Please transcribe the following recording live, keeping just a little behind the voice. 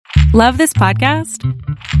Love this podcast?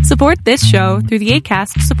 Support this show through the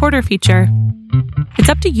Acast supporter feature. It's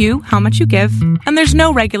up to you how much you give, and there's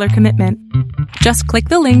no regular commitment. Just click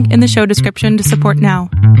the link in the show description to support now.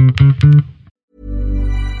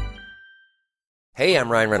 Hey, I'm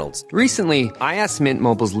Ryan Reynolds. Recently, I asked Mint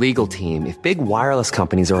Mobile's legal team if big wireless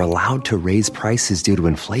companies are allowed to raise prices due to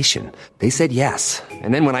inflation. They said yes.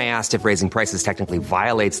 And then when I asked if raising prices technically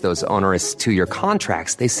violates those onerous two-year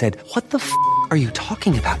contracts, they said, "What the f*** are you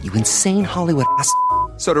talking about, you insane Hollywood ass?"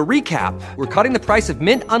 So to recap, we're cutting the price of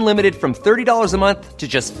Mint Unlimited from $30 a month to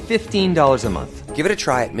just $15 a month. Give it a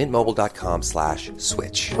try at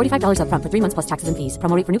mintmobile.com/switch. $45 up front for 3 months plus taxes and fees.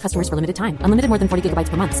 Promo rate for new customers for limited time. Unlimited more than 40 gigabytes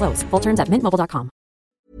per month. Slows full terms at mintmobile.com.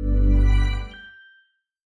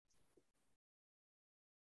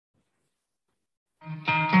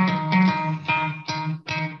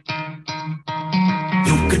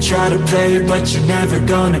 You could try to play it, but you're never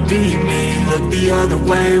gonna beat me. Look the other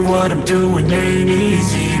way, what I'm doing ain't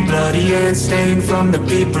easy. Bloody hands stained from the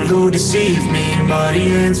people who deceive me. Muddy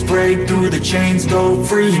hands break through the chains, go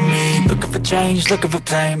free me. Looking for change, looking for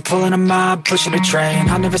pain. Pulling a mob, pushing a train.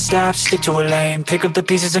 I'll never stop, stick to a lane. Pick up the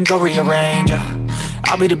pieces and go rearrange.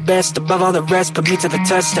 I'll be the best above all the rest, put me to the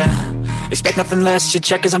test and expect nothing less. Your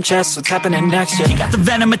check is I'm chess, what's happening next? Yeah. He got the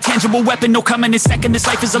venom, a tangible weapon, no coming in second. This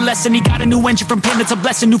life is a lesson. He got a new engine from pain, it's a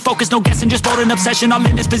blessing. New focus, no guessing, just bold and obsession. All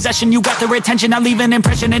in his possession, you got their attention. I leave an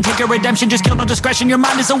impression and take a redemption. Just kill no discretion, your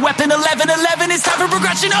mind is a weapon. 11-11, it's time for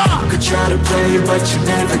progression. You could try to play it, but you're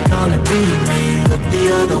never gonna beat me. Look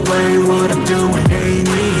the other way, what I'm doing ain't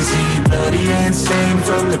easy. Bloody hands stained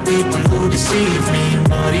from the people who deceive me.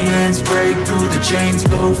 Muddy hands break through the chains,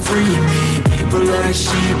 go free me. People like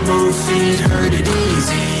sheep move feet, hurt it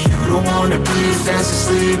easy. You don't wanna be fast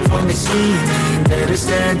asleep when they see me. Better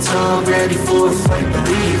stand tall, ready for a fight,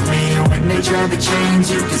 believe me. When they try to change,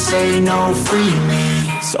 you can say no, free me.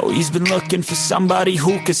 So he's been looking for somebody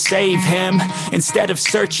who could save him, instead of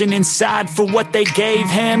searching inside for what they gave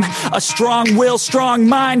him. A strong will, strong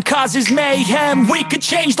mind causes mayhem. We could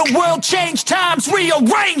change the world, change times,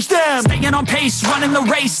 rearrange them. Staying on pace, running the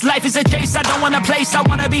race. Life is a chase, I don't want a place, I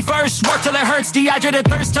wanna be first. Work till it hurts, dehydrated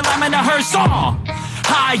thirst till I'm in a hearse.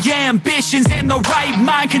 High ambitions and the right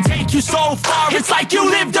mind can take you so far. It's like you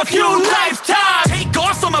lived a few lifetimes. Take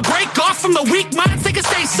off from a break off from the weak minds. They can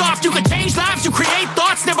stay soft. You can change lives. You create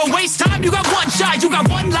thoughts. Never waste time. You got one shot. You got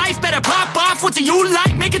one life. Better pop off. What do you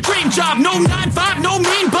like? Make a dream job. No 9-5. No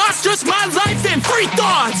mean boss. Just my life and free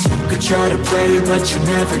thoughts. You could try to play it, but you're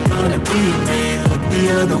never gonna beat me. Look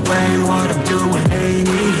the other way. What I'm doing ain't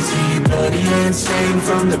easy. Bloody hands stained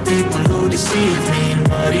from the people who deceive me.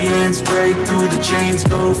 Muddy hands break through the chains,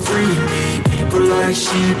 go free me. People like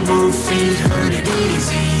sheep move feet, hurt it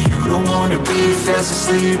easy. You don't wanna be fast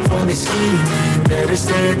asleep when they scheming. Better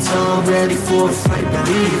stand tall, ready for a fight,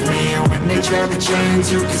 believe me. When they try to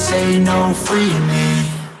change, you can say no, free me.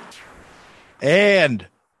 And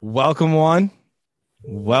welcome one,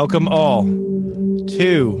 welcome all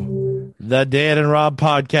to the Dan and Rob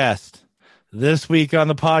podcast. This week on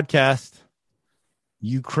the podcast,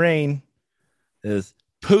 Ukraine is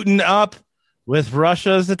Putin up with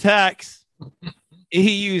Russia's attacks.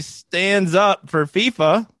 EU stands up for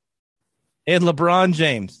FIFA and LeBron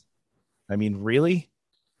James. I mean, really?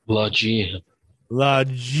 La Jim.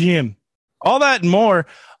 All that and more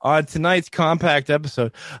on tonight's compact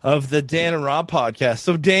episode of the Dan and Rob podcast.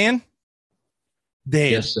 So, Dan,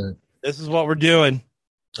 Yes, sir. this is what we're doing.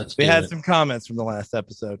 We had it. some comments from the last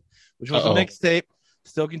episode, which was a mixtape.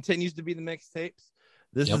 Still continues to be the mixtapes.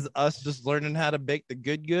 This is us just learning how to bake the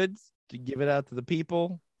good goods to give it out to the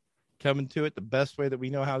people, coming to it the best way that we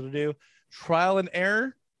know how to do. Trial and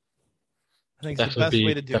error, I think it's the best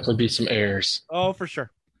way to do it. Definitely be some errors. Oh, for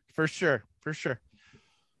sure.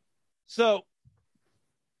 So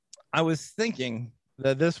I was thinking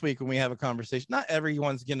that this week when we have a conversation, not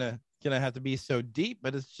everyone's gonna have to be so deep,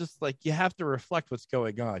 but it's just like you have to reflect what's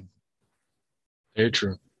going on. Very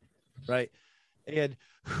true. Right. And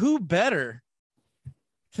who better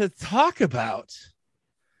to talk about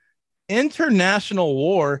international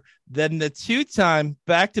war than the two-time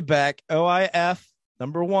back-to-back OIF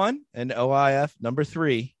number 1 and OIF number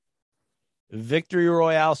 3 Victory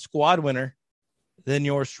Royale squad winner than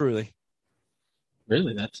yours truly.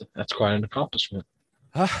 Really, that's quite an accomplishment.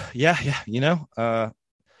 Yeah.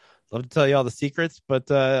 Love to tell you all the secrets, but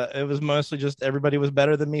it was mostly just everybody was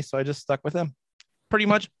better than me, so I just stuck with them. Pretty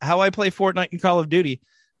much how I play Fortnite and Call of Duty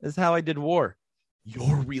is how I did war.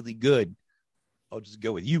 You're really good. I'll just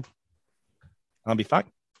go with you. I'll be fine.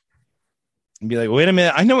 And be like, wait a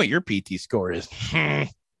minute, I know what your PT score is.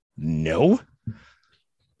 No.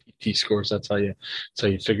 T-scores. That's how you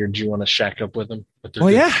figured you want to shack up with them.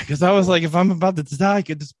 Well, yeah, because I was like, if I'm about to die,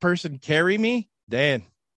 could this person carry me? Dan,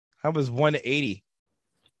 I was 180.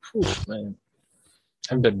 Ooh, man, I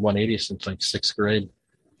haven't been 180 since like 6th grade.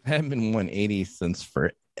 I haven't been 180 since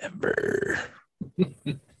forever.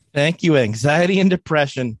 Thank you, anxiety and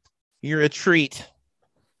depression. You're a treat.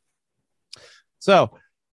 So,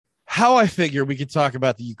 how I figure we could talk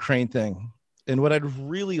about the Ukraine thing, and what I'd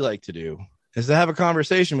really like to do is to have a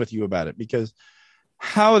conversation with you about it, because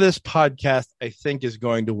how this podcast, I think, is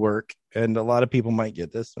going to work, and a lot of people might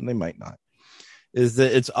get this and they might not, is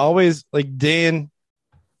that it's always like Dan's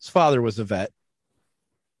father was a vet.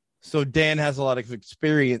 So Dan has a lot of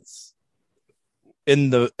experience in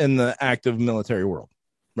the active military world.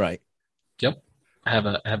 Right. Yep. I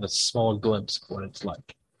have a small glimpse of what it's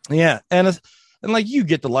like. Yeah. And like you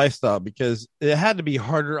get the lifestyle, because it had to be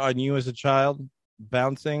harder on you as a child,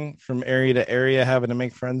 bouncing from area to area, having to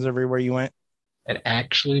make friends everywhere you went. It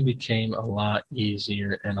actually became a lot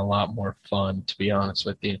easier and a lot more fun, to be honest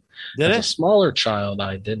with you. As a smaller child,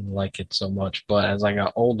 I didn't like it so much, but as I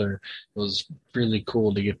got older, it was really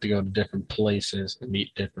cool to get to go to different places and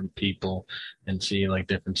meet different people and see like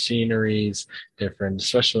different sceneries,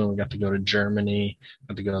 especially when we got to go to Germany,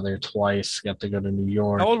 got to go there twice, got to go to New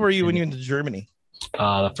York. How old were you when you went to Germany?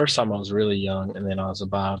 The first time I was really young, and then I was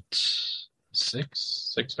about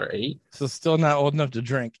six or 8. So still not old enough to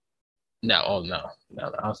drink. No,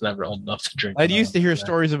 I was never old enough to drink. I used to hear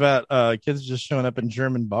stories about kids just showing up in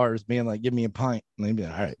German bars being like, give me a pint. And they'd be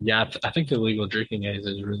like, all right. Yeah, I think the legal drinking age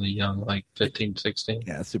is really young, like 15, 16.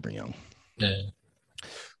 Yeah, super young. Yeah.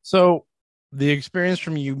 So the experience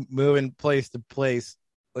from you moving place to place,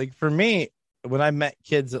 like for me, when I met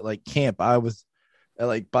kids at like camp, I was at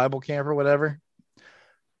like Bible camp or whatever.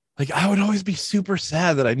 Like I would always be super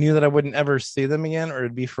sad that I knew that I wouldn't ever see them again, or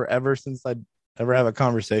it'd be forever since I'd ever have a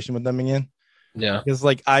conversation with them again. Yeah. Because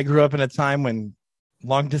like I grew up in a time when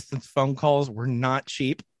long distance phone calls were not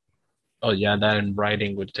cheap. Oh yeah, that in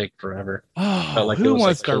writing would take forever. Oh, like who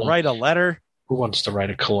wants to write a letter? Who wants to write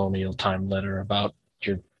a colonial time letter about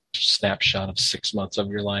your snapshot of 6 months of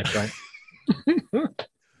your life, right?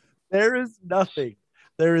 There is nothing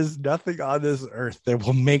on this earth that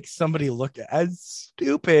will make somebody look as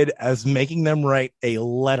stupid as making them write a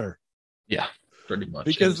letter. Yeah. Pretty much,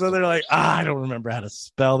 because then they're like, I don't remember how to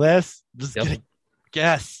spell this. Just gonna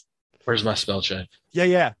guess. Where's my spell check?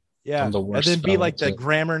 Yeah. I'm the worst. And then be like the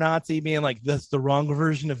grammar Nazi, being like, that's the wrong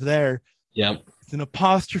version of there. Yep. It's an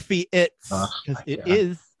apostrophe. It's because it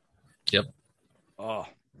is. Yep. Oh,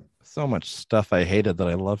 so much stuff I hated that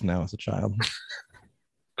I love now as a child.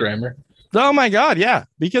 Grammar. Oh my God, yeah.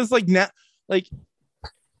 Because like now, like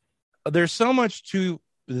there's so much to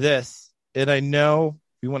this, and I know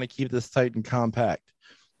we want to keep this tight and compact,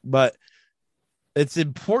 but it's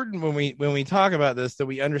important when we talk about this that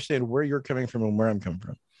we understand where you're coming from and where I'm coming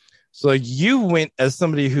from. So like you went as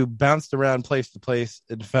somebody who bounced around place to place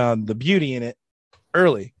and found the beauty in it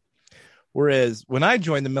early. Whereas when I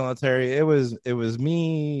joined the military, it was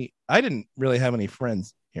me. I didn't really have any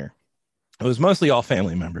friends here. It was mostly all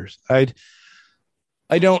family members. This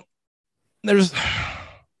is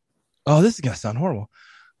going to sound horrible.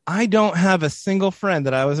 I don't have a single friend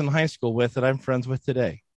that I was in high school with that I'm friends with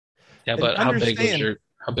today. Yeah, but how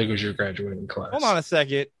big was your graduating class? Hold on a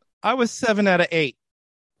second. I was 7 out of 8.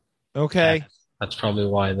 Okay. Yeah, that's probably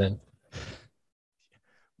why then.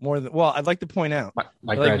 I'd like to point out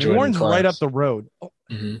my graduating Warren's class. right up the road.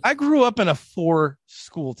 Mm-hmm. I grew up in a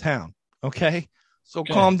 4-school town. Okay. So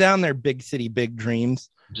calm down there, big city, big dreams.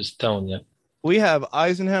 I'm just telling you. We have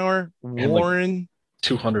Eisenhower, Warren, like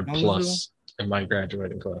 200 plus in my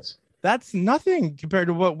graduating class. That's nothing compared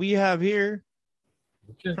to what we have here.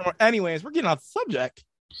 Okay. Anyways, we're getting off the subject.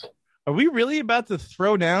 Are we really about to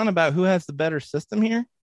throw down about who has the better system here?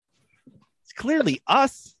 It's clearly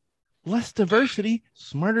us. Less diversity,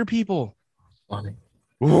 smarter people. Funny.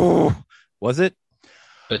 Ooh, was it?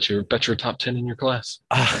 Bet you're top 10 in your class.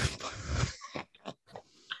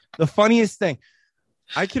 The funniest thing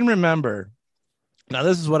I can remember. Now,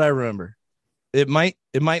 this is what I remember. It might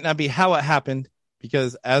not be how it happened,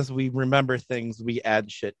 because as we remember things, we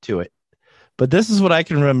add shit to it. But this is what I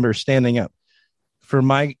can remember standing up for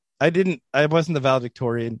I wasn't the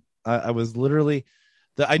valedictorian. I was literally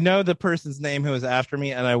I know the person's name who was after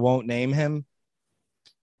me, and I won't name him,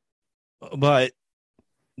 but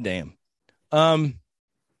damn. So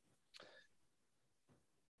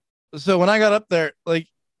when I got up there, like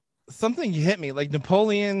something hit me, like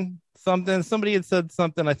Napoleon, somebody had said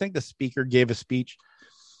something. I think the speaker gave a speech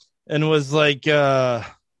and was like,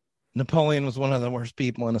 Napoleon was one of the worst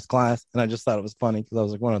people in his class. And I just thought it was funny because I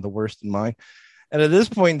was like one of the worst in mine. And at this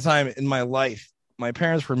point in time in my life, my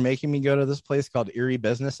parents were making me go to this place called Erie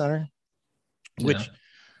Business Center, which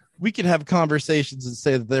we could have conversations and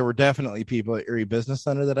say that there were definitely people at Erie Business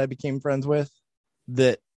Center that I became friends with,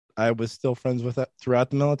 that I was still friends with throughout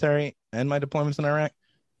the military and my deployments in Iraq.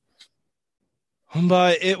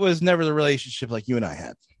 But it was never the relationship like you and I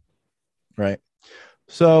had. Right.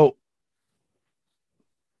 So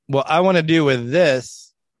what I want to do with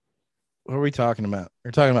this, what are we talking about?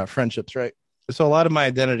 We're talking about friendships, right? So a lot of my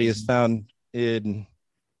identity is found in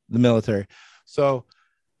the military. So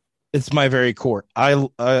it's my very core.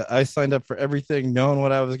 I signed up for everything, knowing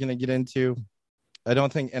what I was going to get into. I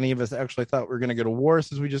don't think any of us actually thought we were going to go to war,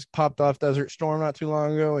 since we just popped off Desert Storm not too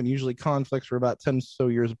long ago, and usually conflicts were about 10 so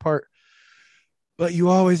years apart. But you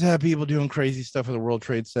always have people doing crazy stuff at the World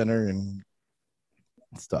Trade Center and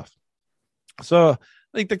stuff. So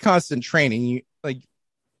like the constant training, I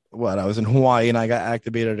was in Hawaii and I got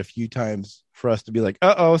activated a few times for us to be like,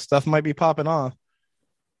 stuff might be popping off,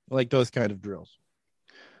 like those kind of drills.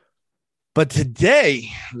 But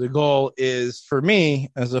today, the goal is for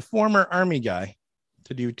me as a former Army guy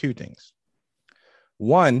to do two things.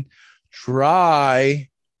 One, try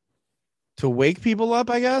to wake people up,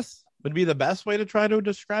 I guess, would be the best way to try to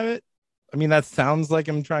describe it. I mean, that sounds like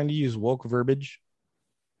I'm trying to use woke verbiage.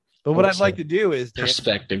 But what I'd like to do is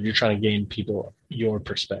perspective. You're trying to gain people your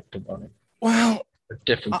perspective on it. Well, a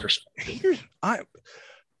different perspective.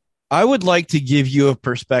 I would like to give you a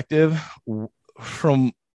perspective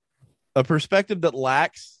from a perspective that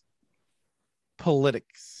lacks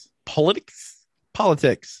politics.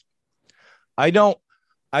 I don't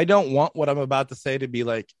want what I'm about to say to be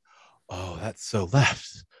like, oh, that's so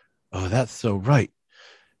left. Oh, that's so right.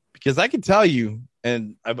 Because I can tell you,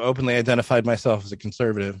 and I've openly identified myself as a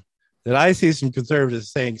conservative, that I see some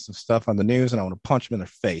conservatives saying some stuff on the news and I want to punch them in their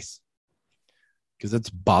face because it's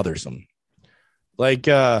bothersome. Like,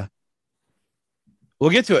 we'll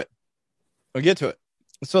get to it.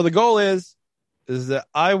 So the goal is that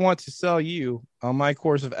I want to sell you on my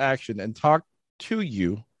course of action and talk to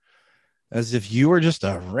you as if you were just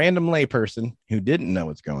a random layperson who didn't know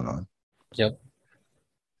what's going on. Yep.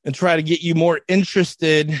 And try to get you more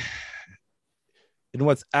interested in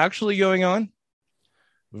what's actually going on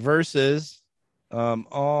versus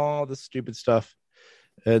all the stupid stuff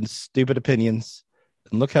and stupid opinions.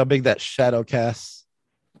 And look how big that shadow casts.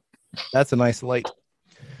 That's a nice light.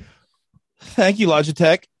 Thank you,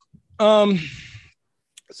 Logitech.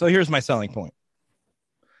 So here's my selling point.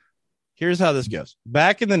 Here's how this goes.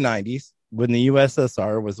 Back in the 90s, when the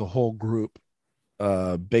USSR was a whole group,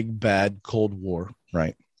 big bad Cold War,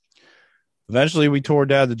 right? Eventually, we tore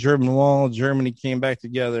down the German wall. Germany came back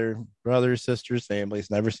together. Brothers, sisters,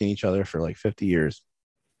 families, never seen each other for like 50 years.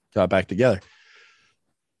 Got back together.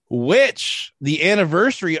 Which the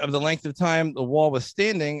anniversary of the length of time the wall was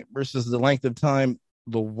standing versus the length of time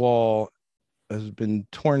the wall has been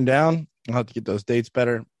torn down. I'll have to get those dates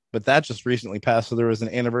better. But that just recently passed, so there was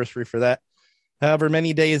an anniversary for that. However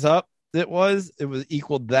many days up it was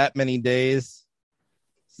equaled that many days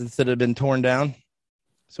since it had been torn down.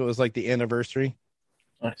 So it was like the anniversary.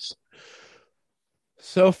 Nice.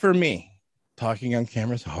 So for me, talking on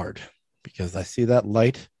camera is hard because I see that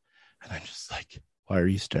light and I'm just like, why are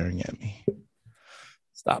you staring at me?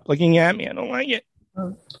 Stop looking at me. I don't like it.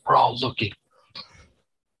 We're all looking.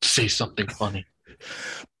 Say something funny.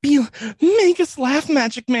 Make us laugh,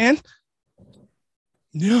 Magic Man.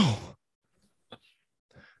 No.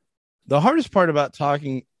 The hardest part about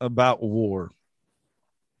talking about war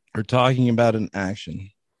or talking about an action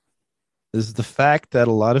is the fact that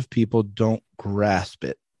a lot of people don't grasp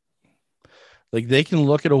it. Like they can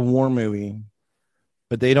look at a war movie,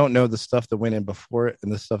 but they don't know the stuff that went in before it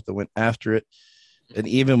and the stuff that went after it. And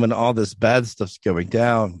even when all this bad stuff's going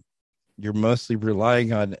down, you're mostly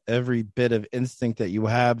relying on every bit of instinct that you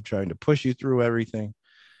have, trying to push you through everything.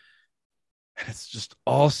 And it's just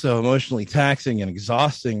also emotionally taxing and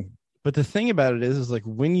exhausting. But the thing about it is like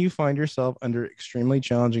when you find yourself under extremely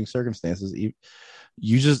challenging circumstances,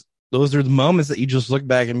 you just, those are the moments that you just look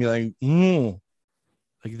back and be like,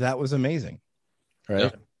 like that was amazing. Right.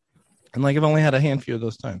 Yeah. And like I've only had a handful of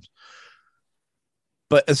those times.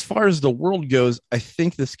 But as far as the world goes, I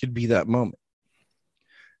think this could be that moment.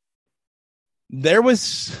 There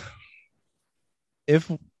was, if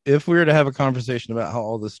we were to have a conversation about how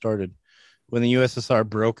all this started, when the USSR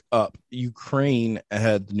broke up, Ukraine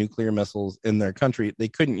had the nuclear missiles in their country. They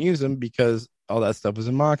couldn't use them because all that stuff was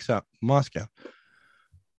in Moscow.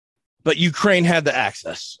 But Ukraine had the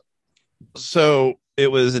access. So it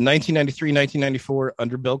was in 1993, 1994,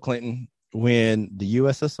 under Bill Clinton, when the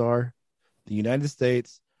USSR, the United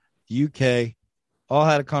States, the UK, all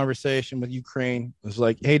had a conversation with Ukraine. It was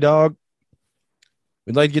like, hey, dog,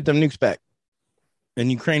 we'd like to get them nukes back. And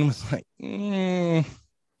Ukraine was like,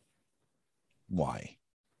 why?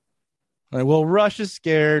 Like, well, Russia's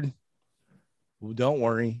scared. Well, don't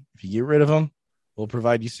worry. If you get rid of them, we'll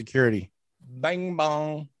provide you security. Bang,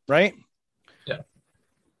 bong. Right? Yeah.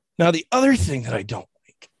 Now, the other thing that I don't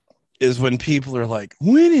like is when people are like,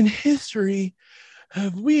 when in history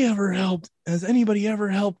have we ever helped? Has anybody ever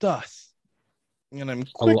helped us? And I'm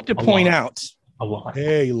quick to point out. A lot.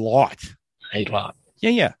 A lot. A lot.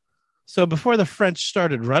 Yeah. So before the French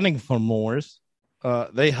started running from wars,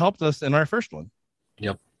 they helped us in our first one.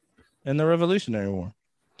 Yep. In the Revolutionary War.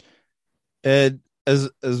 And as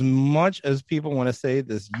much as people want to say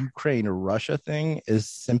this Ukraine-Russia thing is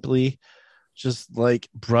simply just like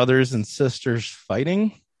brothers and sisters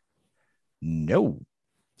fighting, no.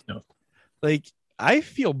 Like, I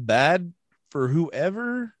feel bad for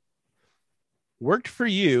whoever worked for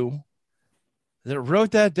you that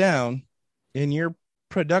wrote that down in your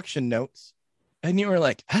production notes, and you were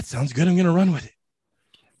like, that sounds good, I'm going to run with it.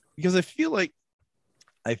 Because I feel like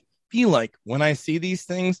when I see these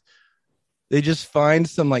things, they just find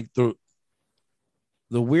some like the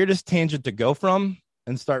weirdest tangent to go from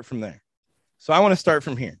and start from there. So I want to start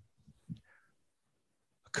from here.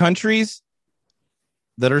 Countries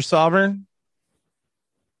that are sovereign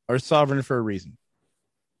for a reason.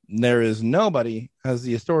 There is nobody has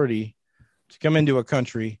the authority to come into a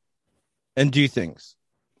country and do things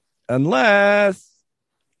unless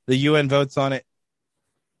the UN votes on it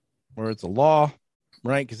or it's a law,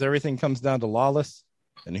 right? Because everything comes down to lawless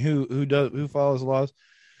and who follows the laws,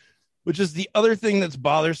 which is the other thing that's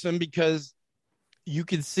bothersome, because you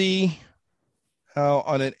can see how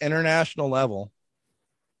on an international level,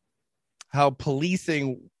 how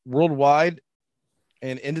policing worldwide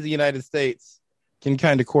and into the United States can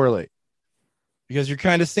kind of correlate, because you're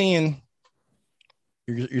kind of seeing,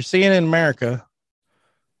 you're seeing in America,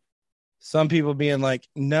 some people being like,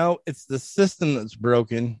 no, it's the system that's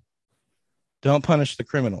broken. Don't punish the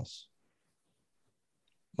criminals.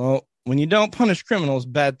 Well, when you don't punish criminals,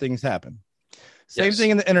 bad things happen. Same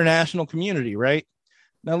thing in the international community, right?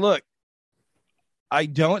 Now, look, I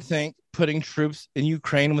don't think putting troops in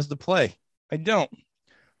Ukraine was the play. I don't.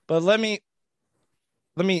 But let me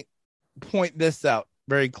point this out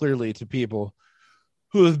very clearly to people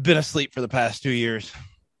who have been asleep for the past 2 years.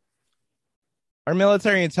 Our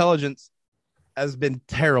military intelligence has been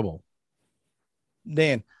terrible.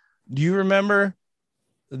 Dan, do you remember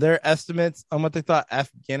their estimates on what they thought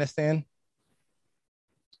Afghanistan?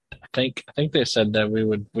 I think they said that we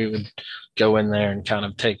would go in there and kind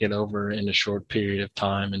of take it over in a short period of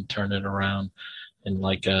time and turn it around in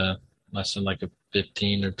like less than like a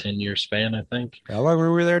 15 or 10 year span, I think. How long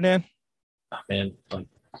were we there, Dan? Oh, man, but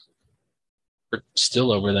we're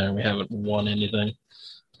still over there and we haven't won anything.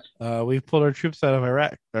 We've pulled our troops out of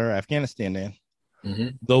Iraq or Afghanistan, Dan. Mm-hmm.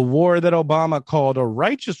 The war that Obama called a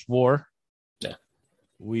righteous war, yeah,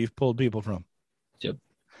 we've pulled people from. Yep.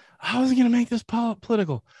 I wasn't going to make this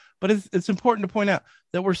political, but it's important to point out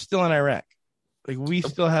that we're still in Iraq. Like, we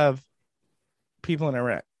still have people in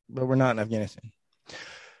Iraq, but we're not in Afghanistan.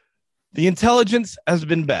 The intelligence has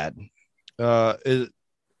been bad. The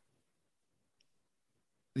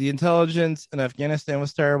intelligence in Afghanistan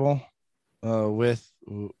was terrible.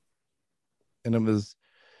 And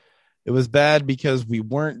it was bad because we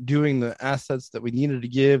weren't doing the assets that we needed to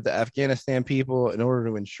give the Afghanistan people in order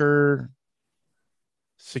to ensure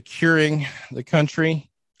securing the country.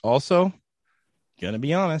 Also, gonna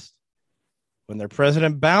be honest, when their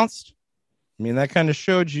president bounced, I mean, that kind of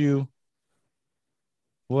showed you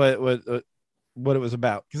what it was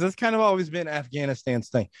about, because that's kind of always been Afghanistan's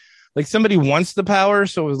thing. Like, somebody wants the power,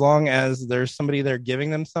 so as long as there's somebody there giving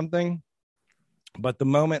them something, but the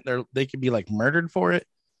moment they could be like murdered for it,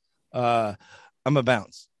 I'm a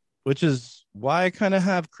bounce. Which is why I kind of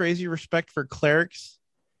have crazy respect for clerics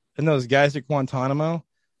and those guys at Guantanamo,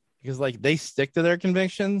 because like they stick to their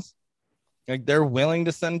convictions. Like, they're willing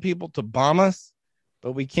to send people to bomb us,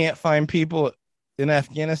 but we can't find people in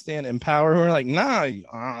Afghanistan in power who are like, nah,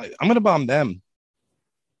 I'm gonna bomb them.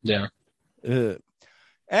 Yeah.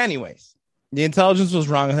 Anyways, the intelligence was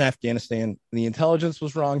wrong in Afghanistan. The intelligence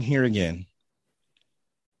was wrong here again.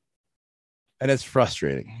 And it's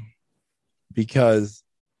frustrating, because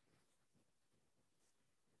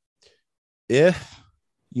if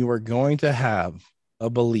you are going to have a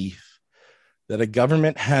belief that a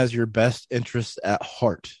government has your best interests at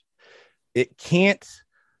heart, it can't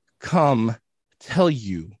come tell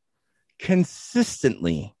you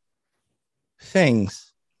consistently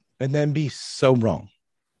things and then be so wrong,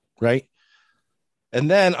 right? And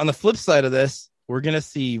then on the flip side of this, we're going to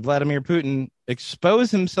see Vladimir Putin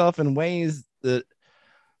expose himself in ways that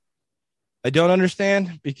I don't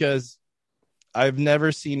understand, because I've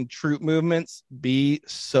never seen troop movements be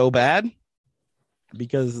so bad,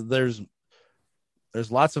 because there's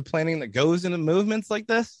lots of planning that goes into movements like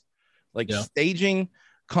this, like staging,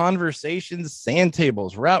 conversations, sand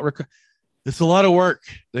tables, it's a lot of work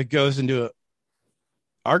that goes into it.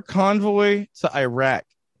 Our convoy to Iraq,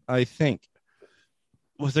 I think,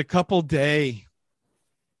 was a couple days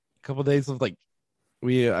of like,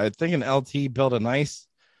 I think an LT built a nice,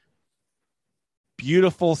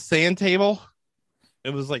 beautiful sand table.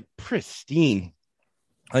 It was like pristine,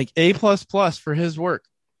 like A++ for his work.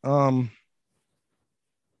 And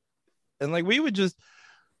like, we would just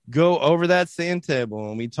go over that sand table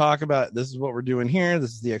and we talk about, this is what we're doing here.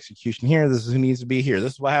 This is the execution here. This is who needs to be here.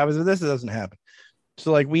 This is what happens if this doesn't happen.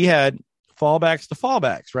 So like, we had fallbacks to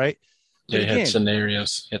fallbacks, right? Yeah, you had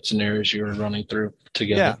scenarios you were running through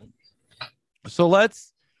together. Yeah. So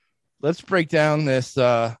let's break down this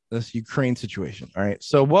Ukraine situation. All right.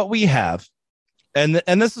 So what we have, and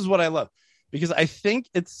this is what I love, because I think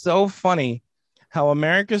it's so funny how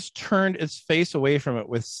America's turned its face away from it,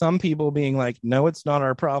 with some people being like, no, it's not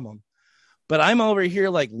our problem. But I'm over here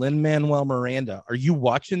like Lin-Manuel Miranda. Are you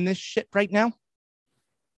watching this shit right now?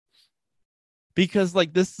 Because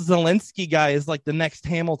like, this Zelensky guy is like the next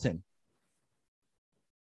Hamilton.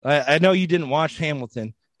 I know you didn't watch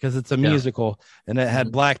Hamilton because it's a musical and it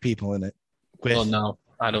had black people in it. Well, no,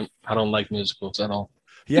 I don't like musicals at all.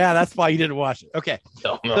 Yeah, that's why you didn't watch it. Okay.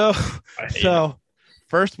 No. So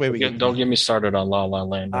first way don't get me started on La La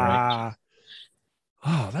Land. Right?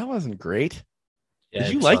 Oh, that wasn't great. Yeah,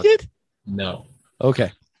 did you like it? No.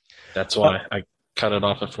 Okay. That's why I cut it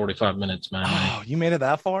off at 45 minutes, man. Oh, you made it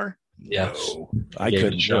that far? Yes. No, I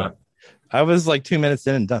couldn't do it. I was like 2 minutes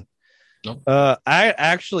in and done. Nope. I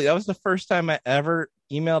actually, that was the first time I ever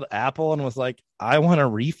emailed Apple and was like, I want a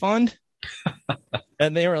refund.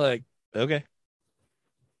 And they were like, okay.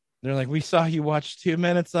 They're like, we saw you watch 2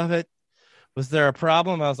 minutes of it. Was there a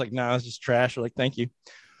problem? I was like, no, it was just trash. They're like, thank you.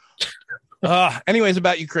 Anyways,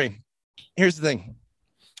 about Ukraine. Here's the thing.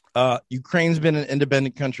 Ukraine's been an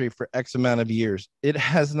independent country for X amount of years. It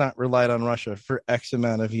has not relied on Russia for X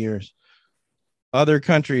amount of years. Other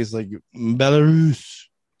countries like Belarus,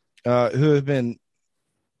 who have been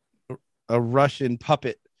a Russian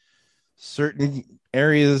puppet, certain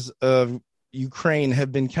areas of Ukraine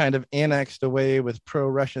have been kind of annexed away with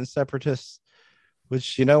pro-Russian separatists,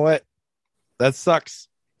 which, you know what? That sucks.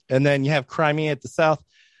 And then you have Crimea at the south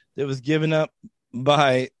that was given up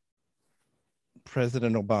by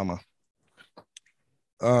President Obama.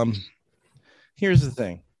 Here's the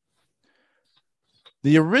thing.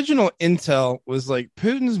 The original intel was like,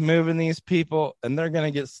 Putin's moving these people and they're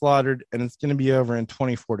going to get slaughtered and it's going to be over in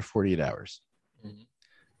 24 to 48 hours. Mm-hmm.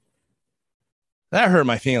 That hurt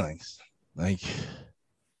my feelings. Like,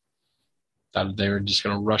 thought they were just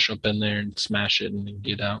going to rush up in there and smash it and then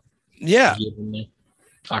get out. Yeah.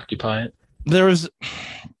 Occupy it. There was,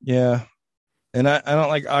 yeah. And I don't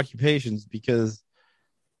like occupations because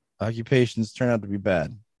occupations turn out to be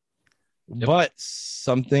bad. Yep. But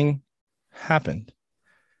something happened.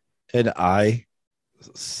 And I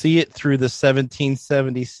see it through the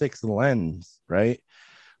 1776 lens, right?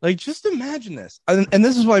 Like, just imagine this. And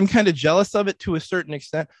this is why I'm kind of jealous of it to a certain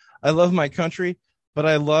extent. I love my country, but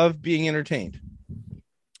I love being entertained.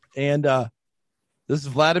 And this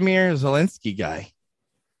Vladimir Zelensky guy.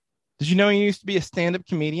 Did you know he used to be a stand-up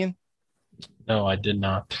comedian? No, I did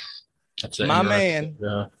not. That's my man.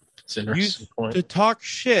 Used to talk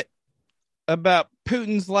shit about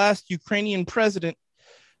Putin's last Ukrainian president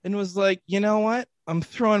and was like, you know what? I'm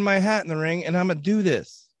throwing my hat in the ring and I'm going to do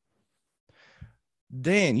this.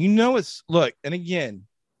 Dan, you know look, and again,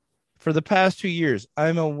 for the past 2 years,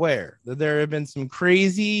 I'm aware that there have been some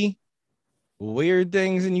crazy, weird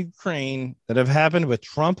things in Ukraine that have happened with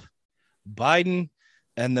Trump, Biden,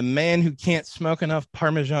 and the man who can't smoke enough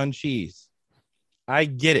Parmesan cheese. I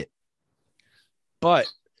get it. But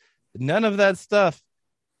none of that stuff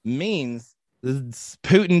means that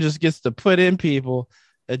Putin just gets to put in people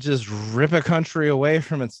that just rip a country away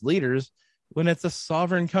from its leaders when it's a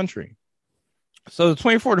sovereign country. So the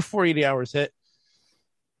 24 to 48 hours hit.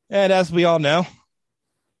 And as we all know,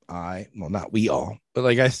 not we all, but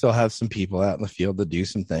like I still have some people out in the field that do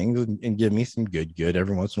some things and give me some good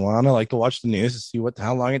every once in a while. And I like to watch the news to see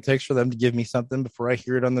how long it takes for them to give me something before I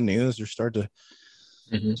hear it on the news or start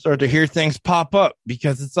to hear things pop up,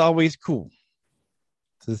 because it's always cool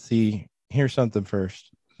to hear something first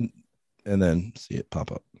and then see it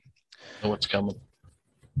pop up. Know what's coming.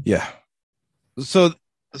 Yeah. So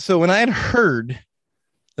when I had heard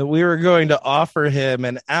that we were going to offer him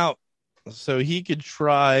an out so he could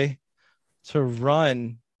try to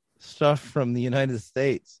run stuff from the United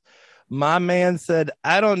States. My man said,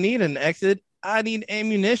 I don't need an exit. I need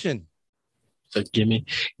ammunition. So give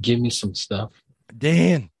me some stuff.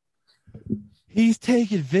 Dan, he's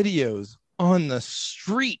taking videos on the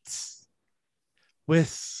streets with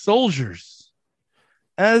soldiers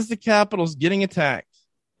as the Capitol's getting attacked,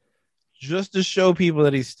 just to show people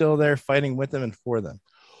that he's still there fighting with them and for them.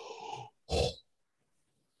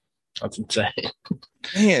 That's insane.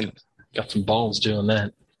 Man, got some balls doing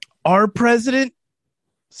that. Our president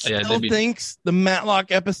still thinks the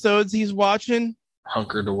Matlock episodes he's watching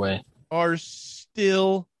hunkered away are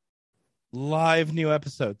still live new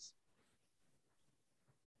episodes.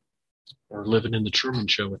 We're living in the Truman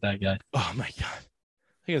Show with that guy. Oh my God.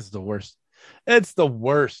 I think it's the worst. It's the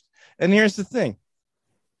worst. And here's the thing.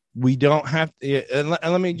 We don't have to, and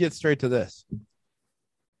let me get straight to this.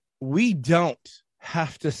 We don't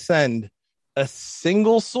have to send a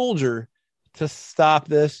single soldier to stop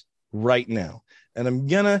this right now. And I'm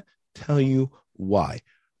going to tell you why.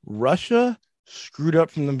 Russia screwed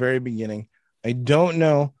up from the very beginning. I don't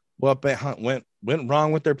know what went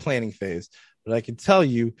wrong with their planning phase, but I can tell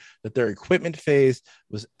you that their equipment phase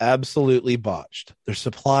was absolutely botched. Their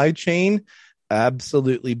supply chain,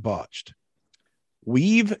 absolutely botched.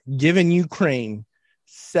 We've given Ukraine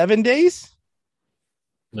 7 days.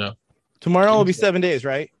 No. Tomorrow will be 7 days,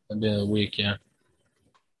 right? It'll be a week, yeah.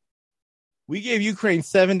 We gave Ukraine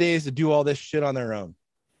 7 days to do all this shit on their own.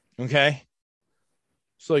 Okay?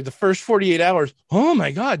 So like the first 48 hours, oh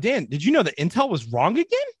my God, Dan, did you know that Intel was wrong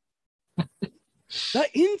again?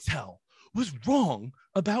 That Intel was wrong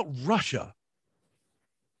about Russia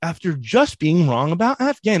after just being wrong about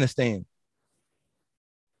Afghanistan.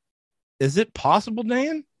 Is it possible,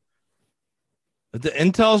 Dan, that the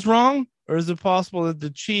Intel's wrong? Or is it possible that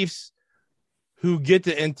the chiefs who get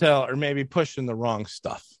the Intel are maybe pushing the wrong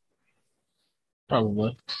stuff?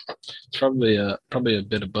 Probably. It's probably a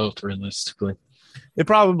bit of both, realistically. It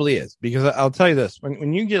probably is, because I'll tell you this: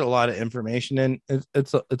 when you get a lot of information in,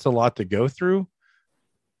 it's a lot to go through.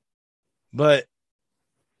 But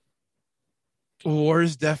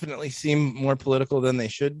wars definitely seem more political than they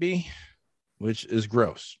should be, which is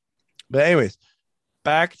gross. But anyways,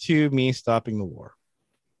 back to me stopping the war,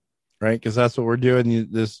 right? Because that's what we're doing.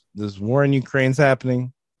 This war in Ukraine's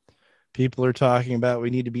happening. People are talking about we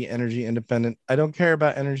need to be energy independent. I don't care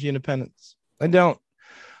about energy independence. I don't.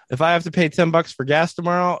 If I have to pay $10 for gas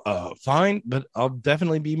tomorrow, fine, but I'll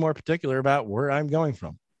definitely be more particular about where I'm going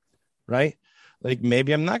from, right? Like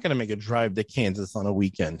maybe I'm not going to make a drive to Kansas on a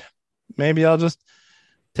weekend. Maybe I'll just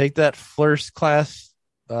take that first class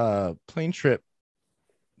plane trip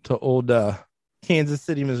to old Kansas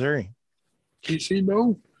City, Missouri. KC,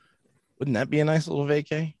 no. Wouldn't that be a nice little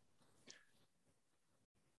vacay?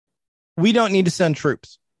 We don't need to send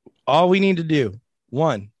troops. All we need to do,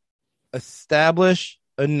 one, establish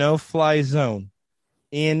a no-fly zone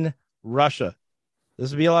in Russia.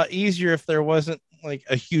 This would be a lot easier if there wasn't like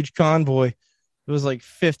a huge convoy. It was like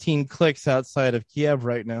 15 clicks outside of Kiev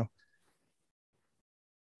right now.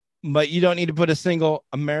 But you don't need to put a single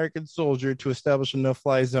American soldier to establish a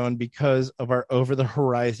no-fly zone because of our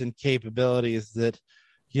over-the-horizon capabilities that,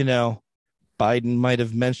 you know, Biden might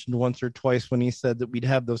have mentioned once or twice when he said that we'd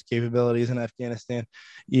have those capabilities in Afghanistan,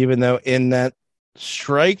 even though in that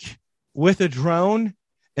strike with a drone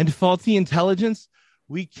and faulty intelligence,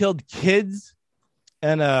 we killed kids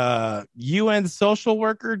and a UN social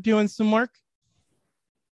worker doing some work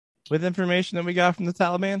with information that we got from the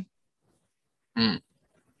Taliban.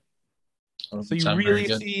 So you really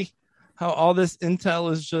see how all this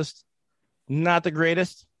intel is just not the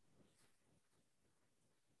greatest.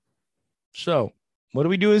 So what do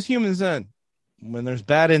we do as humans then when there's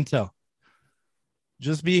bad intel?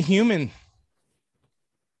 Just be a human.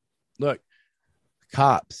 Look,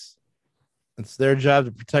 cops, it's their job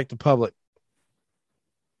to protect the public,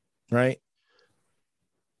 right?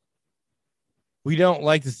 We don't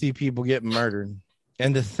like to see people get murdered.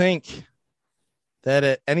 And to think that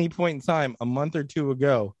at any point in time, a month or two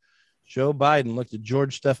ago, Joe Biden looked at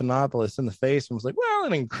George Stephanopoulos in the face and was like, well,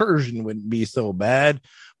 an incursion wouldn't be so bad,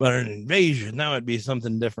 but an invasion, that would be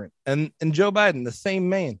something different. And Joe Biden, the same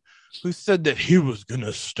man who said that he was going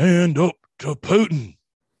to stand up to Putin.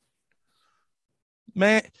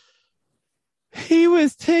 Man, he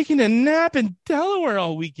was taking a nap in Delaware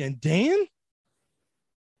all weekend, Dan.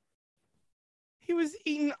 He was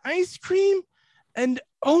eating ice cream and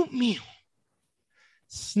oatmeal,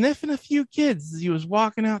 sniffing a few kids as he was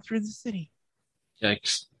walking out through the city.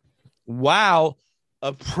 Yikes. Wow.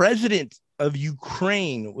 A president of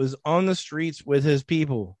Ukraine was on the streets with his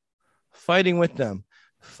people, fighting with them,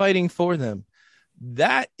 fighting for them.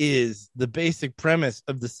 That is the basic premise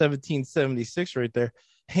of the 1776 right there.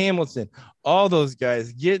 Hamilton, all those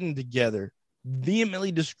guys getting together,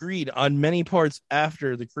 vehemently disagreed on many parts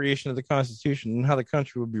after the creation of the Constitution and how the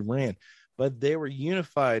country would be ran. But they were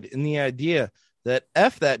unified in the idea that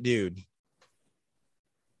F that dude.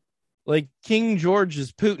 Like King George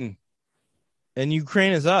is Putin and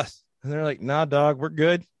Ukraine is us. And they're like, nah, dog, we're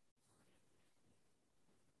good.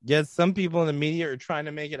 Yet some people in the media are trying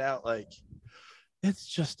to make it out like it's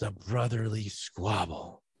just a brotherly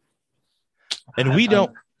squabble. And we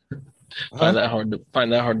don't find that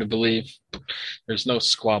hard to believe. There's no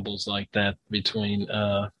squabbles like that between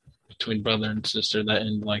brother and sister that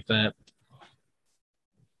end like that.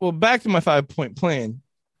 Well, back to my 5-point plan.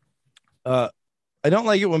 I don't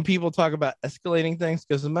like it when people talk about escalating things,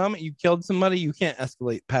 because the moment you killed somebody, you can't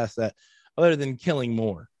escalate past that other than killing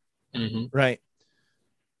more. Mm-hmm. Right.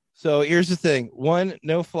 So here's the thing. 1,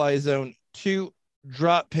 no fly zone. 2,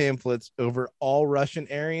 drop pamphlets over all Russian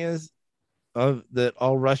areas that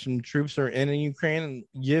all Russian troops are in Ukraine, and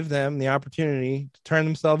give them the opportunity to turn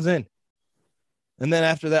themselves in. And then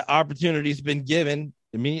after that opportunity's been given,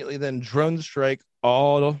 immediately then drone strike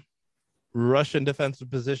all Russian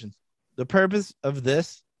defensive positions. The purpose of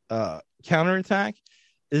this counterattack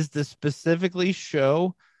is to specifically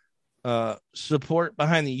show support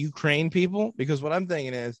behind the Ukraine people, because what I'm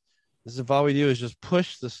thinking is if all we do is just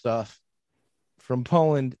push the stuff from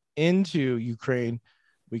Poland into Ukraine,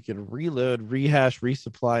 we could reload, rehash,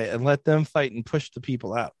 resupply, and let them fight and push the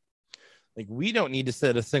people out. Like, we don't need to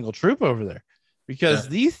send a single troop over there, because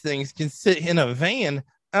these things can sit in a van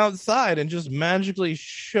outside and just magically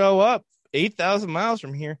show up 8,000 miles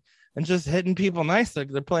from here and just hitting people nice like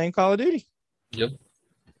they're playing Call of Duty. Yep.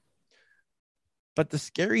 But the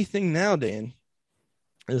scary thing now, Dan,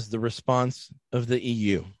 is the response of the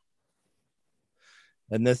EU.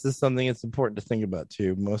 And this is something that's important to think about,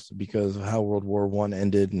 too, mostly because of how World War I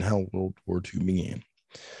ended and how World War II began.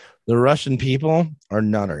 The Russian people are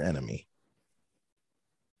not our enemy.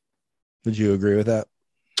 Would you agree with that?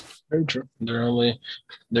 Very true.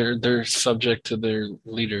 They're subject to their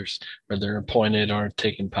leaders, or they're appointed or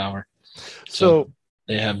taking power. So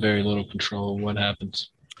they have very little control of what happens.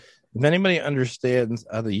 If anybody understands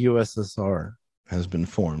how the USSR has been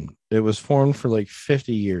formed, it was formed for like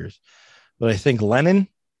 50 years. But I think Lenin,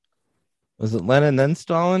 was it Lenin then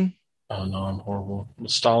Stalin? Oh no, I'm horrible.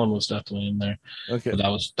 Stalin was definitely in there. Okay, but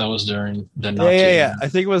that was during the Nazi. Yeah. I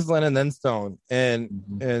think it was Lenin then Stalin, and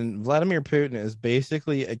Vladimir Putin is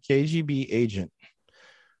basically a KGB agent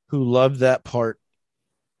who loved that part.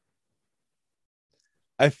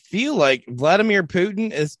 I feel like Vladimir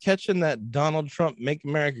Putin is catching that Donald Trump "Make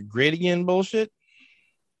America Great Again" bullshit.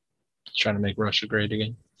 Trying to make Russia great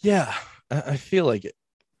again. Yeah, I feel like it,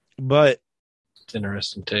 but it's an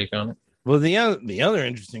interesting take on it. Well, the other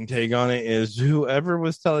interesting take on it is whoever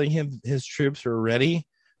was telling him his troops are ready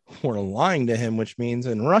were lying to him, which means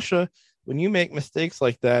in Russia, when you make mistakes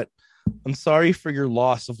like that, I'm sorry for your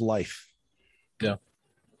loss of life. Yeah.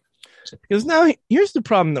 Because now here's the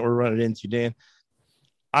problem that we're running into, Dan.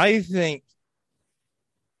 I think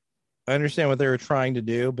I understand what they were trying to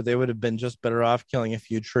do, but they would have been just better off killing a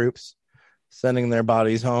few troops, sending their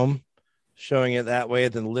bodies home, showing it that way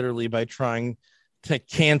than literally by trying to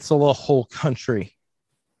cancel a whole country.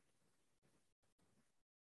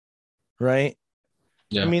 Right?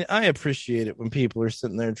 Yeah. I mean, I appreciate it when people are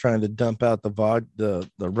sitting there trying to dump out the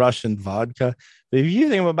Russian vodka. But if you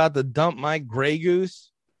think about the dump my Grey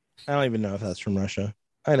Goose, I don't even know if that's from Russia.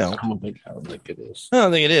 I know. I don't think it is. I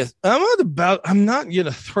don't think it is. I'm not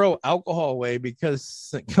gonna throw alcohol away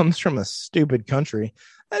because it comes from a stupid country.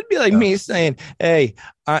 That'd be like me saying, "Hey,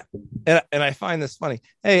 I find this funny.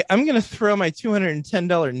 Hey, I'm gonna throw my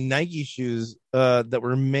 $210 Nike shoes that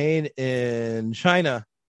were made in China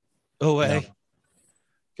away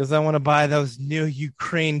because I want to buy those new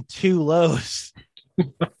Ukraine 2 lows."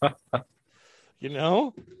 You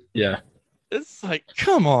know? Yeah. It's like,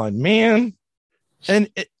 come on, man.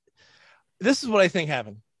 And this is what I think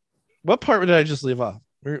happened. What part did I just leave off?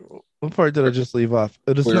 What part did I just leave off?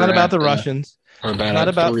 It is not about the Russians. Not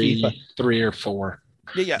about FIFA. 3 or 4.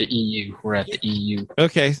 Yeah. The EU. We're at the EU.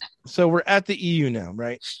 Okay. So we're at the EU now,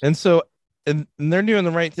 right? And so and they're doing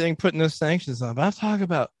the right thing, putting those sanctions on. But I'm talking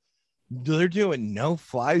about they're doing no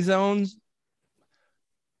fly zones.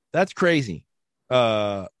 That's crazy.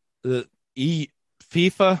 The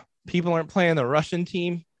FIFA people aren't playing the Russian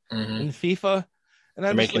team in FIFA. And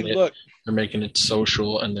I'm just like, look, they're making it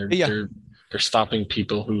social, and they're stopping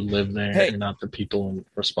people who live there and not the people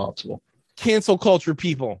responsible. Cancel culture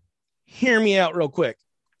people. hear me out real quick.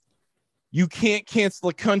 You can't cancel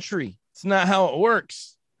a country. It's not how it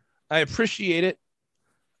works. I appreciate it.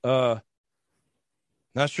 Not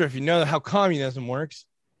sure if you know how communism works,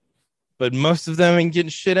 but most of them ain't getting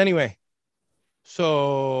shit anyway.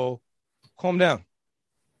 So calm down.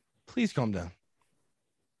 Please calm down.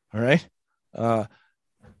 All right.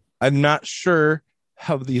 I'm not sure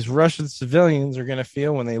how these Russian civilians are going to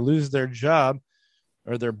feel when they lose their job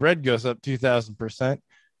or their bread goes up 2,000%.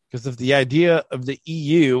 Because if the idea of the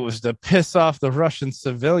EU was to piss off the Russian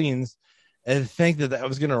civilians and think that that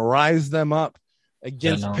was going to rise them up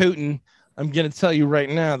against Putin, I'm going to tell you right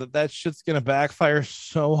now that that shit's going to backfire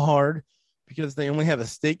so hard because they only have a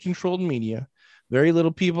state-controlled media. Very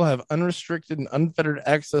little people have unrestricted and unfettered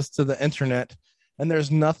access to the internet. And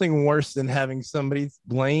there's nothing worse than having somebody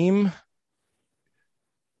blame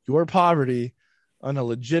your poverty on a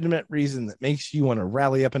legitimate reason that makes you want to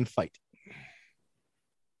rally up and fight.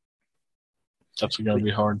 That's going to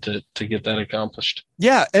be hard to get that accomplished.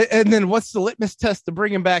 Yeah. And then what's the litmus test to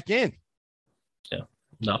bring him back in? Yeah.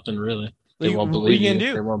 Nothing really. They won't believe you.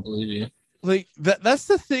 They won't believe you. Like that's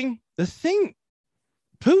the thing. The thing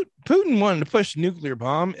Putin wanted to push a nuclear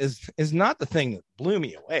bomb is not the thing that blew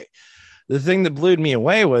me away. The thing that blew me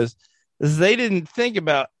away is they didn't think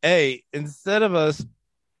about, instead of us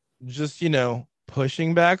just,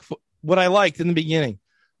 pushing back, what I liked in the beginning,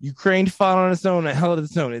 Ukraine fought on its own and held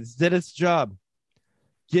its own. It did its job.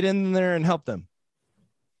 Get in there and help them.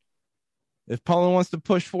 If Poland wants to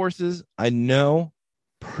push forces, I know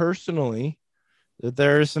personally that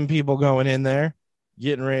there are some people going in there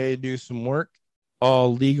getting ready to do some work,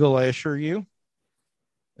 all legal, I assure you,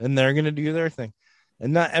 and they're going to do their thing.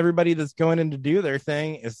 And not everybody that's going in to do their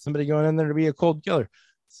thing is somebody going in there to be a cold killer.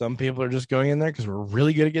 Some people are just going in there because we're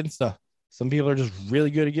really good at getting stuff. Some people are just really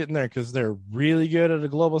good at getting there because they're really good at a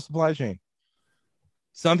global supply chain.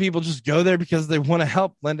 Some people just go there because they want to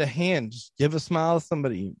help, lend a hand, just give a smile to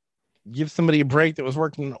somebody, give somebody a break that was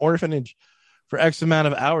working in an orphanage for X amount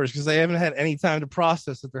of hours because they haven't had any time to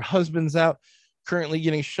process that their husband's out currently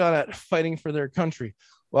getting shot at fighting for their country.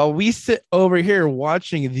 While we sit over here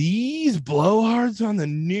watching these blowhards on the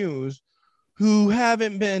news who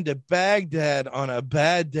haven't been to Baghdad on a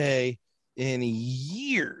bad day in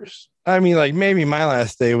years. I mean, like maybe my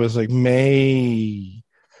last day was like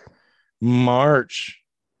March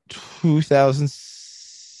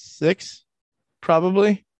 2006,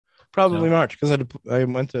 probably March, because I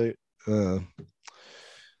went to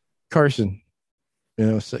Carson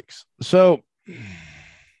in 06. So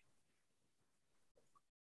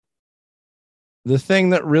the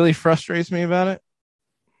thing that really frustrates me about it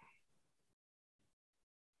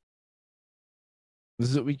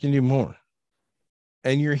is that we can do more.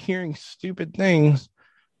 And you're hearing stupid things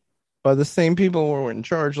by the same people who were in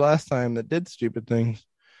charge last time that did stupid things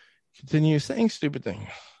continue saying stupid things.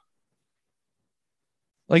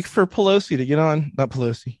 Like for Pelosi to get on, not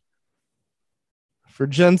Pelosi, for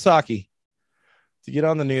Jen Psaki to get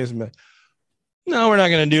on the news and be, no, we're not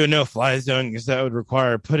going to do a no-fly zone because that would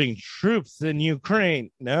require putting troops in Ukraine.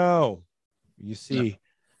 No. You see,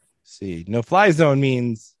 no-fly zone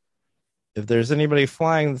means if there's anybody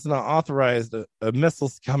flying that's not authorized, a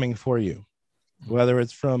missile's coming for you, whether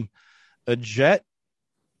it's from a jet,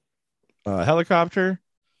 a helicopter,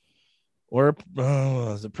 or a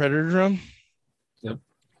Predator drone. Yep.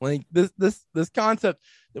 Like this concept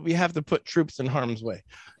that we have to put troops in harm's way.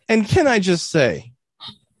 And can I just say,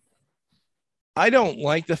 I don't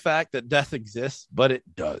like the fact that death exists, but it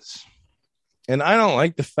does. And I don't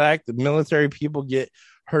like the fact that military people get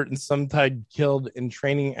hurt and sometimes killed in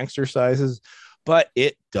training exercises, but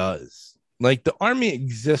it does. Like the Army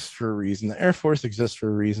exists for a reason. The Air Force exists for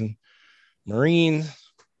a reason. Marines,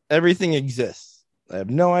 everything exists. I have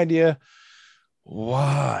no idea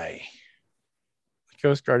why. The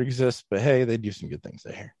Coast Guard exists, but hey, they do some good things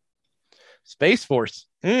I hear. Space Force.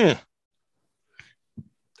 I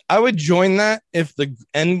would join that if the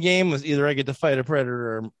end game was either I get to fight a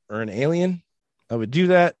predator or an alien. I would do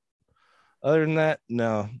that. Other than that,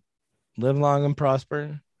 no. Live long and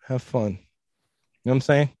prosper. Have fun. You know what I'm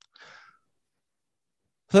saying?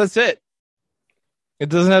 So that's it. It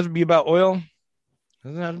doesn't have to be about oil. It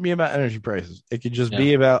doesn't have to be about energy prices. It could just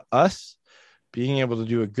be about us being able to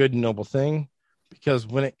do a good, noble thing. Because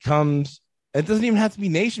when it comes, it doesn't even have to be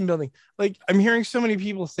nation building. Like, I'm hearing so many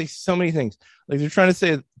people say so many things. Like, they're trying to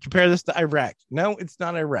say, compare this to Iraq. No, it's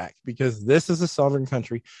not Iraq, because this is a sovereign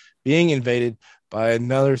country being invaded by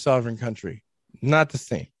another sovereign country. Not the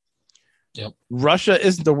same. Yep. Russia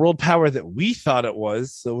isn't the world power that we thought it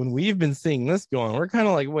was. So when we've been seeing this going, we're kind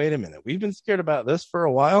of like, wait a minute. We've been scared about this for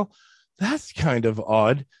a while. That's kind of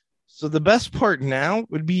odd. So the best part now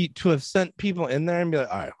would be to have sent people in there and be like,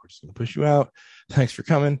 all right, we're just going to push you out. Thanks for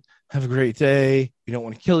coming. Have a great day. We don't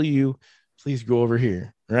want to kill you. Please go over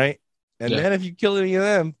here. Right. And then if you kill any of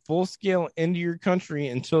them, full scale into your country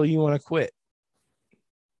until you want to quit.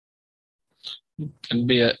 Can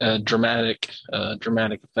be a dramatic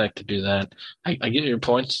effect to do that. I get your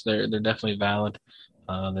points. They're definitely valid.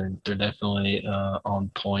 They're definitely on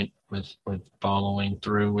point with following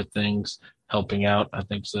through with things, helping out. I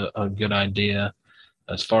think it's a good idea.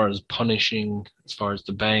 As far as punishing, as far as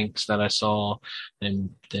the banks that I saw, and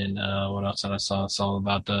then what else that I saw? I saw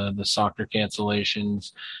about the soccer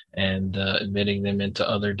cancellations and admitting them into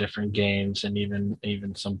other different games, and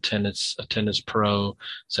even some tennis. A tennis pro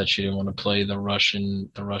said she didn't want to play the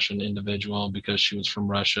Russian individual because she was from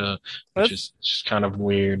Russia, which is just kind of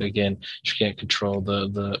weird. Again, she can't control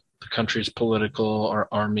the country's political or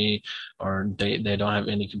army, or they don't have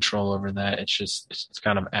any control over that. It's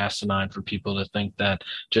kind of asinine for people to think that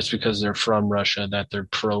just because they're from Russia that they're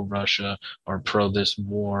pro Russia or pro this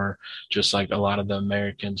war, just like a lot of the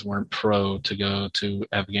Americans weren't pro to go to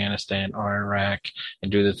Afghanistan or Iraq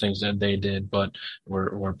and do the things that they did, but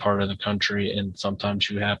we're part of the country, and sometimes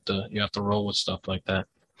you have to roll with stuff like that.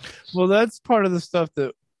 Well, that's part of the stuff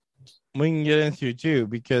that we can get into too,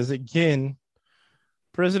 because again,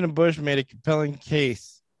 President Bush made a compelling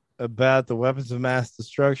case about the weapons of mass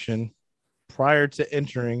destruction prior to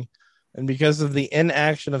entering, and because of the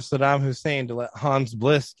inaction of Saddam Hussein to let Hans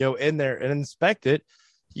Bliss go in there and inspect it,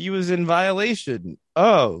 he was in violation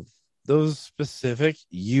of those specific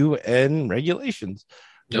UN regulations,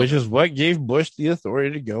 which is what gave Bush the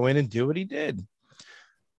authority to go in and do what he did.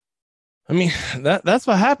 I mean, that's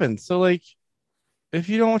what happened. So, like, if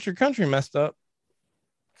you don't want your country messed up,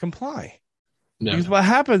 comply. No. Because what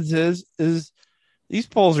happens is these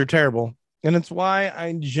polls are terrible. And it's why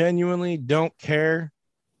I genuinely don't care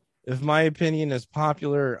if my opinion is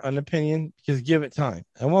popular or unopinion, because give it time.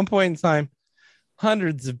 At one point in time,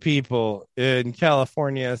 hundreds of people in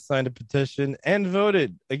California signed a petition and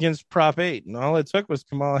voted against Prop 8. And all it took was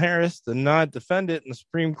Kamala Harris to not defend it in the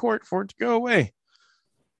Supreme Court for it to go away.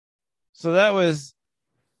 So that was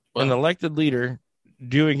an elected leader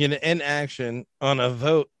doing an inaction on a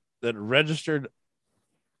vote that registered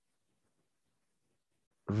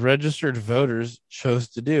voters chose